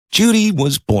Judy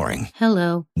was boring.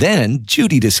 Hello. Then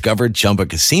Judy discovered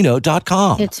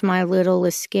ChumbaCasino.com. It's my little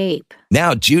escape.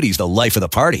 Now Judy's the life of the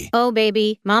party. Oh,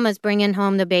 baby, mama's bringing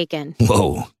home the bacon.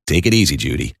 Whoa, take it easy,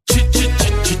 Judy.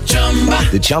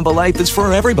 The Chumba life is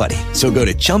for everybody. So go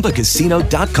to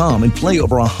ChumbaCasino.com and play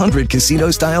over 100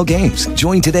 casino-style games.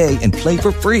 Join today and play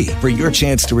for free for your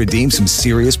chance to redeem some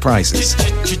serious prizes.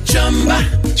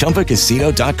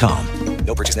 ChumbaCasino.com.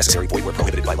 No purchase necessary. Void where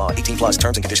prohibited by law. 18 plus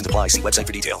terms and conditions apply. See website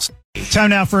for details. Time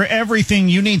now for everything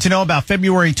you need to know about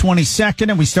February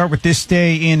 22nd. And we start with this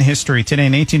day in history. Today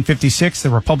in 1856, the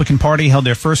Republican Party held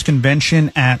their first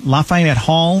convention at Lafayette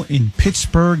Hall in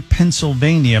Pittsburgh,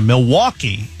 Pennsylvania.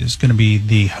 Milwaukee is going to be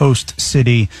the host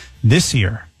city this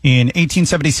year. In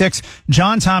 1876,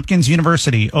 Johns Hopkins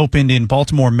University opened in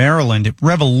Baltimore, Maryland. It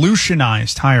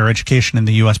revolutionized higher education in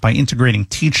the U.S. by integrating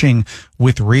teaching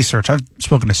with research. I've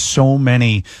spoken to so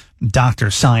many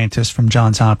doctors, scientists from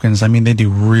Johns Hopkins. I mean, they do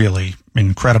really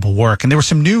incredible work. And there were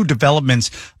some new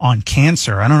developments on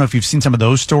cancer. I don't know if you've seen some of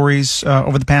those stories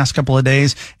over the past couple of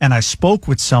days. And I spoke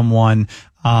with someone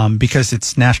because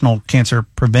it's National Cancer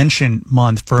Prevention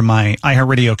Month for my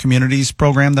iHeartRadio Communities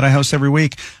program that I host every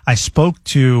week. I spoke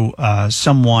to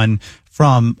someone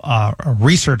from a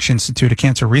research institute, a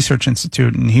cancer research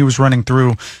institute, and he was running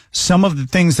through some of the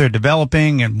things they're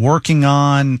developing and working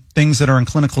on, things that are in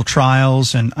clinical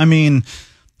trials. And I mean,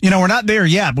 you know, we're not there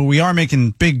yet, but we are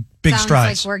making big Sounds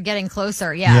strides. like we're getting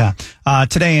closer, yeah.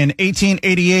 Today in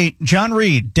 1888, John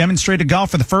Reed demonstrated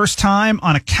golf for the first time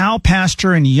on a cow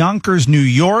pasture in Yonkers, New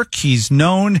York. He's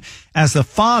known as the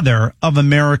father of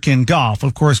American golf.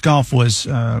 Of course, golf was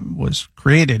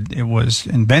created. It was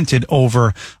invented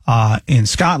over in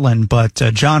Scotland, but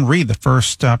John Reed, the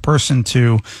first person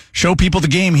to show people the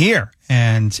game here.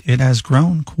 And it has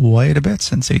grown quite a bit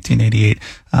since 1888.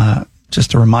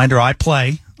 Just a reminder, I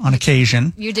play on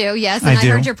occasion. You do, yes. And I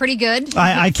heard you're pretty good.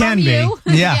 I can be.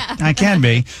 Yeah, I can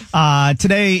be.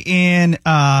 Today in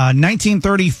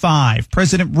 1935,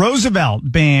 President Roosevelt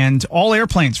banned all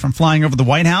airplanes from flying over the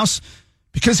White House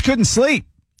because he couldn't sleep.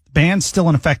 Ban's still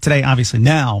in effect today, obviously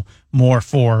now more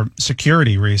for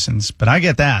security reasons, but I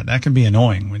get that. That can be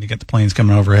annoying when you get the planes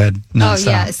coming overhead nonstop.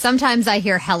 Oh, yeah. Sometimes I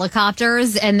hear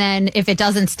helicopters, and then if it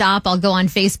doesn't stop, I'll go on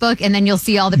Facebook, and then you'll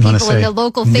see all the people in the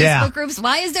local Facebook groups.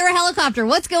 Why is there a helicopter?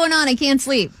 What's going on? I can't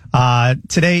sleep.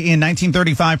 Today in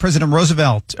 1935, President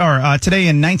Roosevelt, today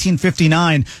in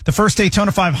 1959, the first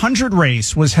Daytona 500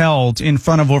 race was held in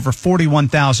front of over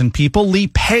 41,000 people. Lee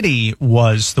Petty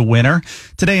was the winner.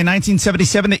 Today in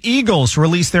 1977, the Eagles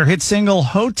released their hit single,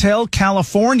 Hotel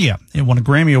California. It won a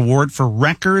Grammy Award for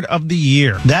Record of the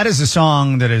Year. That is a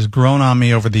song that has grown on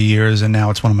me over the years, and now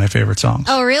it's one of my favorite songs.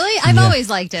 Oh, really? I've always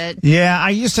liked it. Yeah,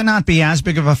 I used to not be as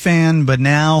big of a fan, but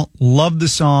now love the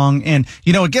song. And,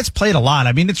 you know, it gets played a lot.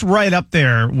 I mean, it's right up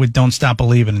there with Don't Stop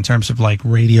Believin' in terms of like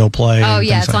radio play. Oh,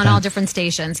 yeah, it's like on that. all different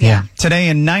stations. Yeah. Today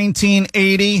in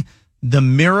 1980, the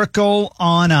Miracle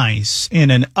on Ice. In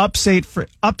an upset for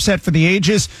the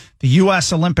ages, the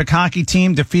U.S. Olympic hockey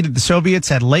team defeated the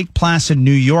Soviets at Lake Placid,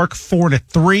 New York,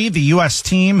 4-3. The U.S.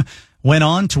 team went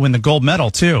on to win the gold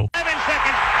medal, too. 7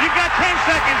 seconds. You've got 10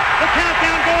 seconds. The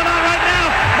countdown going on right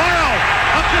now. Morrow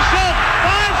up to Schultz.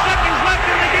 5 seconds left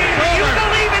in the game. You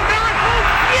believe in miracles?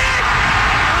 Yes!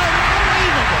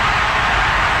 Unbelievable.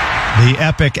 The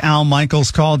epic Al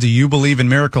Michaels call, Do You Believe in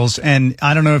Miracles? And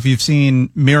I don't know if you've seen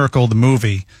Miracle, the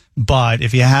movie, but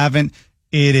if you haven't,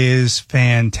 it is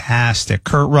fantastic.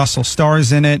 Kurt Russell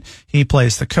stars in it. He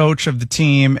plays the coach of the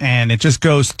team, and it just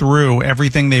goes through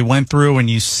everything they went through, and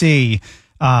you see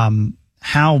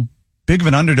how big of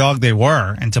an underdog they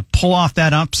were. And to pull off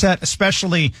that upset,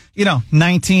 especially,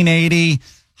 1980,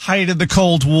 height of the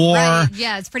Cold War. Right.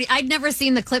 Yeah, it's pretty. I'd never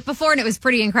seen the clip before, and it was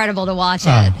pretty incredible to watch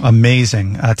it.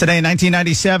 Amazing. Today in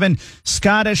 1997,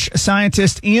 Scottish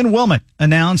scientist Ian Wilmot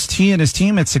announced he and his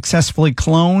team had successfully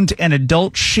cloned an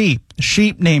adult sheep. The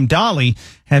sheep named Dolly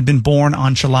had been born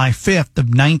on July 5th of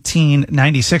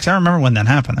 1996. I remember when that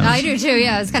happened. I do too,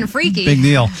 yeah. It's kind of freaky. Big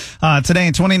deal. Today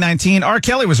in 2019, R.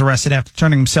 Kelly was arrested after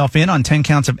turning himself in on 10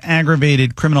 counts of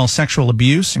aggravated criminal sexual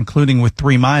abuse, including with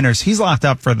 3 minors. He's locked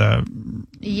up for the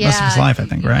rest of his life, I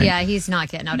think, right? Yeah, he's not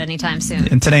getting out anytime soon.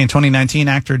 And today in 2019,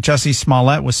 actor Jussie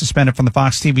Smollett was suspended from the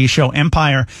Fox TV show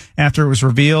Empire after it was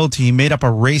revealed he made up a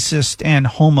racist and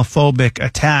homophobic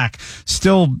attack.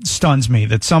 Still stuns me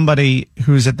that somebody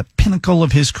who's at the pinnacle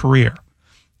of his career,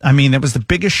 I mean, it was the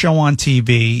biggest show on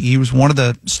TV. He was one of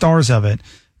the stars of it.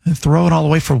 Throw it all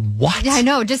away for what? Yeah, I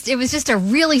know. It was just a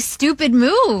really stupid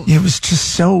move. It was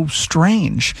just so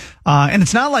strange. And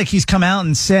it's not like he's come out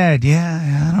and said,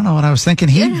 I don't know what I was thinking.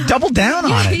 He doubled down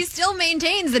on it. He still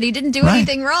maintains that he didn't do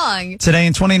anything wrong. Today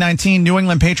in 2019, New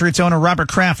England Patriots owner Robert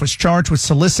Kraft was charged with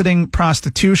soliciting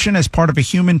prostitution as part of a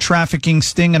human trafficking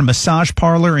sting at a massage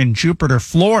parlor in Jupiter,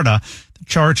 Florida. The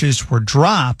charges were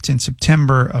dropped in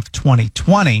September of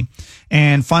 2020.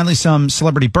 And finally, some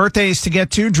celebrity birthdays to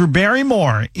get to. Drew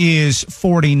Barrymore is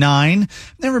 49.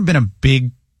 Never been a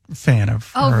big fan of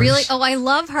hers. Really? Oh, I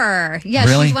love her. Yeah,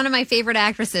 really? She's one of my favorite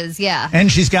actresses. Yeah. And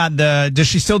she's got does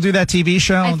she still do that TV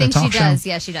show? I think she does. Show?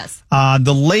 Yeah, she does.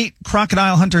 The late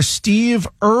crocodile hunter Steve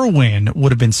Irwin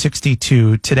would have been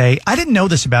 62 today. I didn't know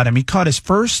this about him. He caught his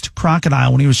first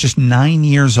crocodile when he was just 9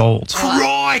 years old.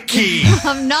 Crikey!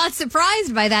 I'm not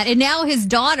surprised by that. And now his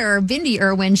daughter, Bindi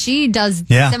Irwin, she does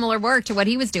similar work to what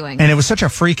he was doing. And it was such a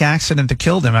freak accident that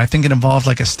killed him. I think it involved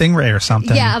like a stingray or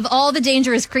something. Yeah, of all the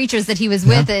dangerous creatures that he was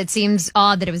with, it seems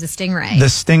odd that it was a stingray. The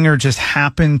stinger just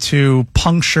happened to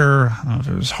puncture, I don't know if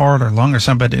it was heart or lung or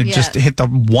something, but it just hit the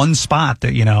one spot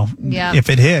that, if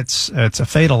it hits, it's a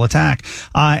fatal attack.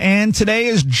 And today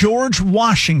is George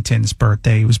Washington's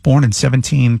birthday. He was born in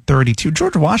 1732.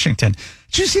 George Washington.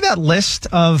 Did you see that list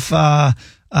of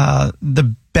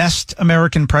the best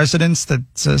American presidents that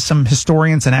some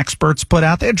historians and experts put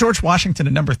out? They had George Washington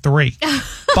at number 3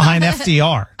 behind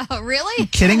FDR. Oh, really? Are you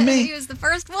kidding me? He was the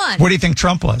first one. Where do you think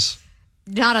Trump was?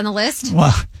 Not on the list?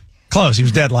 Well, close. He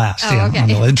was dead last. Okay. On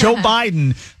the list. Joe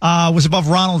Biden was above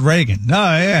Ronald Reagan. Oh,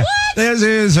 yeah.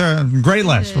 There's a great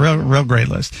list. Real great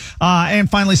list. And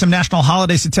finally, some national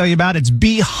holidays to tell you about. It's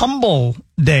Be Humble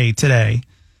Day today.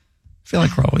 I feel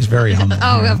like we're always very humble.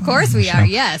 Of course we are,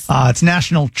 yes. It's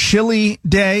National Chili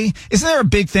Day. Isn't there a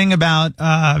big thing about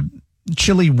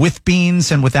chili with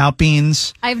beans and without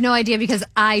beans? I have no idea because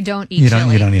I don't eat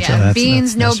chili. You don't eat chili.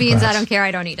 Beans, no beans, I don't care.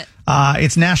 I don't eat it.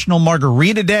 It's National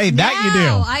Margarita Day. That you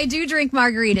do. I do drink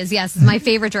margaritas. Yes, it's my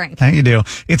favorite drink. That you do.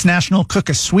 It's National Cook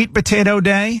a Sweet Potato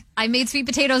Day. I made sweet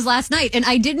potatoes last night, and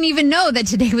I didn't even know that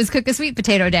today was Cook a Sweet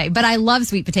Potato Day, but I love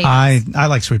sweet potatoes. I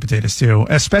like sweet potatoes, too,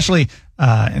 especially,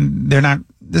 and they're not,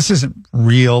 this isn't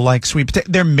real, like, sweet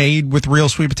potato. They're made with real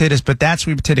sweet potatoes, but that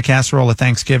sweet potato casserole at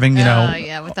Thanksgiving,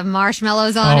 yeah, with the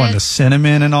marshmallows on it. Oh, and the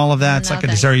cinnamon and all of that. It's like a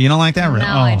dessert. You don't like that? No,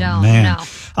 I don't. Man. No.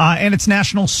 And it's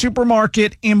National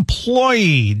Supermarket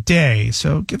Employee Day.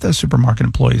 So give those supermarket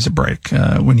employees a break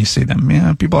when you see them.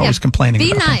 Yeah, people are always complaining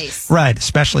about nice. Them. Right,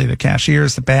 especially the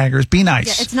cashiers, the baggers. Be nice.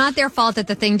 Yeah, it's not their fault that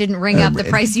the thing didn't ring up the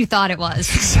price you thought it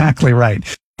was. Exactly right.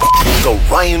 The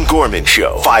Ryan Gorman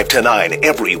Show, 5 to 9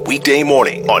 every weekday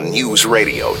morning on News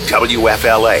Radio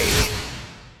WFLA.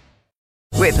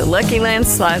 With the Lucky Land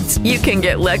Slots, you can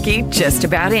get lucky just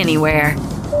about anywhere.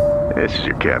 This is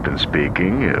your captain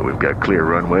speaking. We've got clear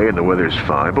runway and the weather's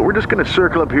fine, but we're just going to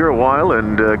circle up here a while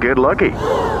and get lucky.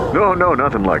 No,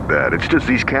 nothing like that. It's just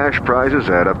these cash prizes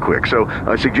add up quick. So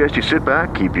I suggest you sit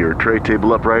back, keep your tray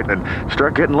table upright, and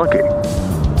start getting lucky.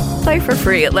 Play for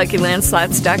free at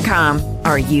LuckyLandSlots.com.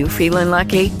 Are you feeling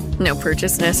lucky? No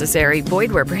purchase necessary.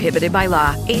 Void where prohibited by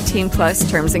law. 18+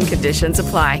 terms and conditions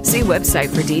apply. See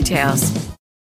website for details.